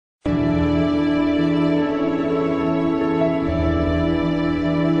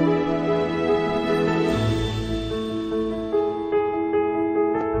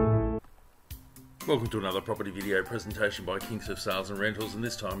Welcome to another property video presentation by Kingscliff Sales and Rentals, and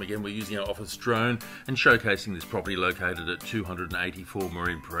this time again we're using our office drone and showcasing this property located at 284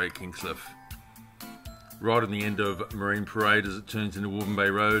 Marine Parade, Kingscliff. Right on the end of Marine Parade as it turns into Woburn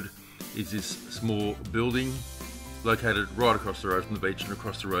Bay Road is this small building located right across the road from the beach and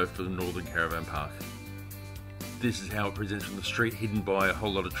across the road from the Northern Caravan Park. This is how it presents from the street, hidden by a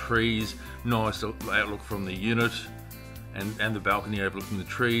whole lot of trees, nice outlook from the unit. And the balcony overlooking the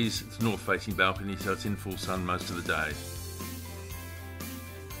trees. It's a north facing balcony, so it's in full sun most of the day.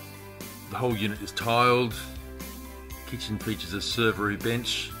 The whole unit is tiled. Kitchen features a servery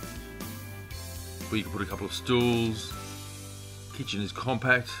bench where you can put a couple of stools. Kitchen is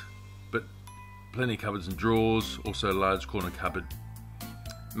compact but plenty of cupboards and drawers, also a large corner cupboard.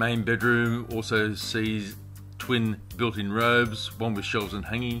 Main bedroom also sees twin built-in robes, one with shelves and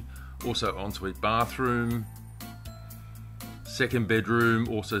hanging, also ensuite bathroom. Second bedroom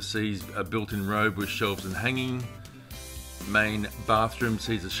also sees a built-in robe with shelves and hanging. Main bathroom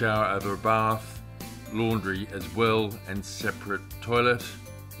sees a shower over a bath, laundry as well, and separate toilet.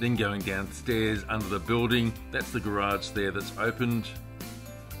 Then going downstairs under the building, that's the garage there that's opened.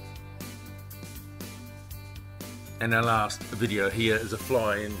 And our last video here is a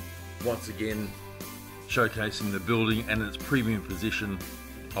fly-in, once again showcasing the building and its premium position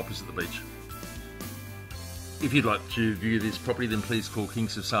opposite the beach. If you'd like to view this property, then please call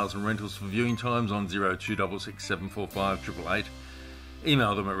Kingscliff Sales and Rentals for viewing times on 0266 745 888.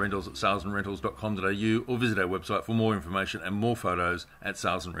 Email them at rentals@salesandrentals.com.au or visit our website for more information and more photos at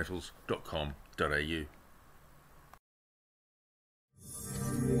salesandrentals.com.au.